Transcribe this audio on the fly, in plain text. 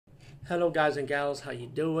Hello, guys and gals. How you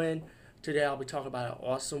doing? Today, I'll be talking about an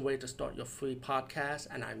awesome way to start your free podcast,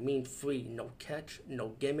 and I mean free. No catch, no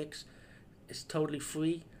gimmicks. It's totally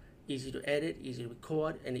free, easy to edit, easy to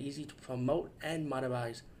record, and easy to promote and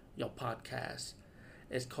monetize your podcast.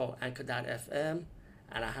 It's called Anchor.fm,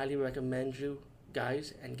 and I highly recommend you,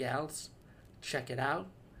 guys and gals, check it out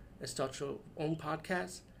and start your own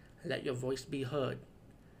podcast and let your voice be heard.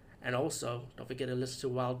 And also, don't forget to listen to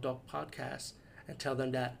Wild Dog Podcast and tell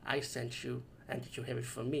them that I sent you and that you hear it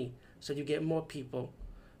from me. So you get more people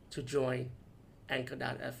to join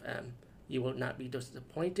Anchor.fm. You will not be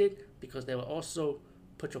disappointed because they will also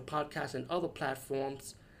put your podcast in other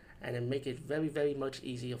platforms and then make it very, very much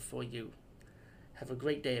easier for you. Have a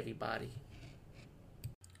great day, everybody.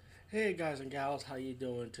 Hey guys and gals, how you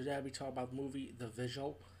doing? Today I'll be talking about the movie The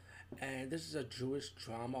Vigil. And this is a Jewish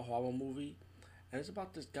drama horror movie. And it's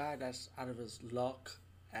about this guy that's out of his luck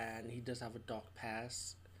and he does have a dark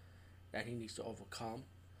past that he needs to overcome.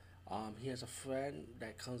 He has a friend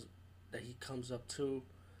that he comes up to,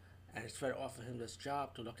 and his friend offered him this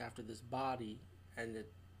job to look after this body. And the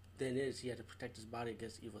thing is, he had to protect his body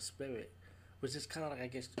against evil spirit, which is kind of like, I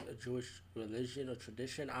guess, a Jewish religion or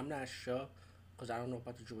tradition. I'm not sure because I don't know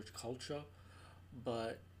about the Jewish culture,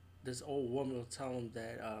 but this old woman will tell him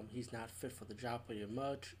that he's not fit for the job pretty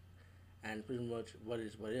much, and pretty much what it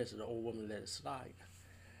is, and the old woman let it slide.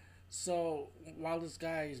 So while this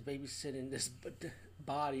guy is babysitting this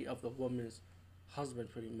body of the woman's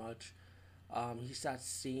husband, pretty much, he starts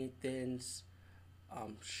seeing things,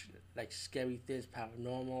 like scary things,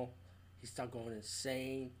 paranormal. He starts going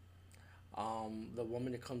insane. The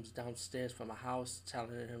woman that comes downstairs from a house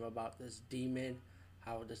telling him about this demon,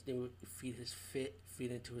 how this demon would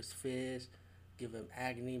feed into his fears, give him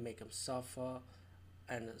agony, make him suffer,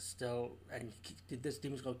 and this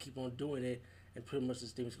demon's gonna keep on doing it, and pretty much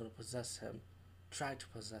this demon's gonna possess him, try to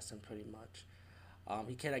possess him pretty much.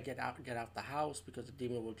 He cannot get out the house because the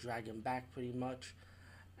demon will drag him back pretty much.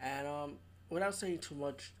 And without saying too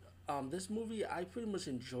much, this movie I pretty much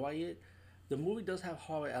enjoy it. The movie does have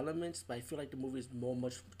horror elements, but I feel like the movie is more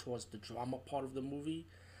much towards the drama part of the movie.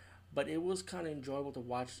 But it was kind of enjoyable to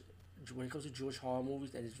watch when it comes to Jewish horror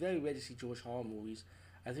movies, and it's very rare to see Jewish horror movies.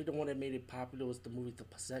 I think the one that made it popular was the movie The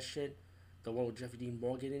Possession, the one with Jeffrey Dean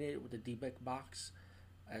Morgan in it with the D-Beck box,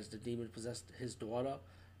 as the demon possessed his daughter.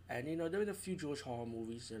 And there were a few Jewish horror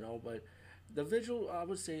movies, but The Vigil, I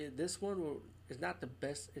would say this one is not the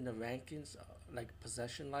best in the rankings, like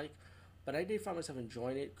Possession, but I did find myself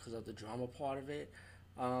enjoying it because of the drama part of it.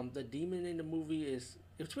 The demon in the movie it's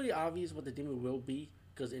pretty obvious what the demon will be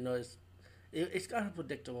because it's kind of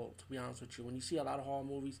predictable, to be honest with you. When you see a lot of horror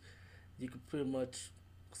movies, you can pretty much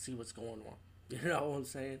see what's going on. You know what I'm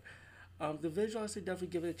saying? The Vigil, I say definitely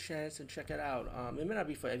give it a chance and check it out. It may not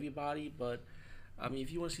be for everybody, but I mean,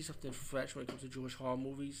 if you want to see something fresh when it comes to Jewish horror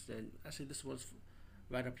movies, then I say this one's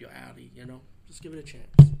right up your alley. Just give it a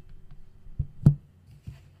chance.